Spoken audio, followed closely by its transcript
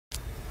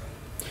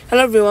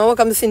Hello everyone,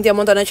 welcome to Cynthia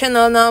Montana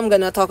channel. Now I'm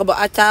gonna talk about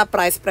ACA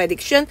price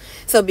prediction.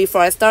 So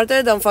before I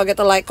started, don't forget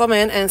to like,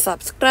 comment, and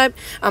subscribe.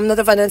 I'm not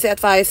a financial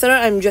advisor.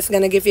 I'm just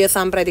gonna give you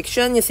some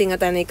prediction using a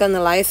technical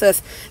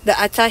analysis. The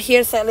ACA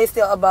here sadly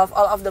still above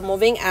all of the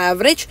moving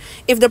average.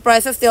 If the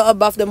price is still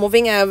above the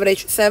moving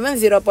average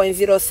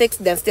 70.06,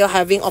 then still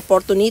having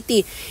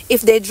opportunity.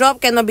 If they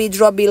drop, cannot be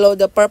dropped below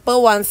the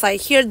purple one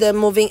side here, the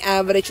moving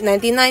average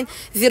 99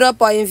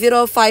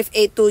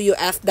 0.0582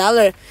 US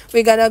dollar.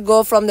 We're gonna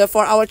go from the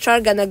 4-hour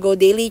chart, gonna go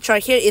daily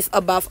chart here is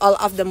above all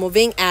of the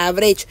moving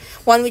average.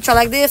 One week chart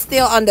like this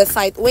still on the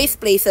sideways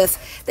places.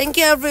 Thank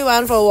you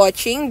everyone for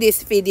watching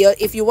this video.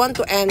 If you want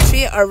to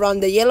entry around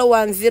the yellow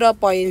one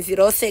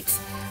 0.06.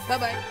 Bye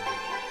bye.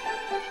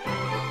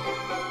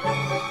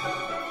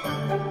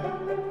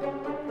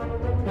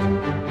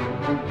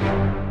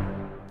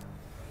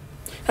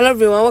 Hello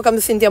everyone, welcome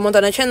to Cynthia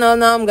Montana channel.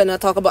 Now I'm gonna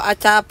talk about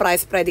ACA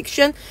price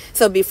prediction.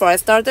 So before I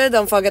started,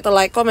 don't forget to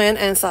like, comment,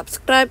 and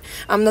subscribe.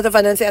 I'm not a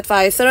financial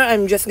advisor.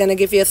 I'm just gonna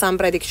give you some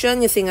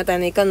prediction using a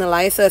technical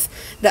analysis.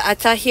 The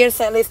ACA here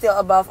sadly still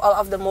above all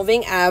of the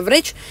moving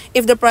average.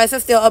 If the price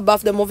is still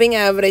above the moving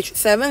average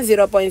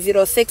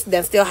 70.06,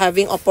 then still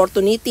having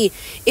opportunity.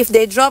 If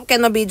they drop,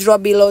 cannot be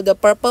dropped below the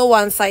purple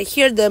one side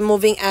here, the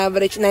moving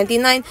average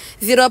 99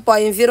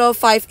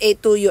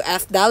 0.0582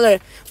 US dollar.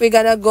 We're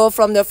gonna go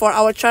from the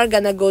 4-hour chart,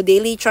 gonna go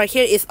daily chart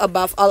here is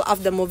above all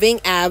of the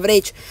moving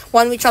average.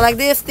 One week chart like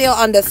this still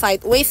on the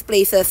sideways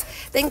places.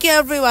 Thank you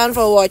everyone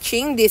for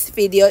watching this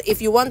video.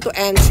 If you want to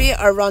entry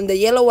around the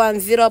yellow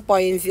one 0.06.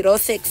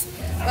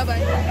 Bye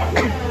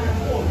bye.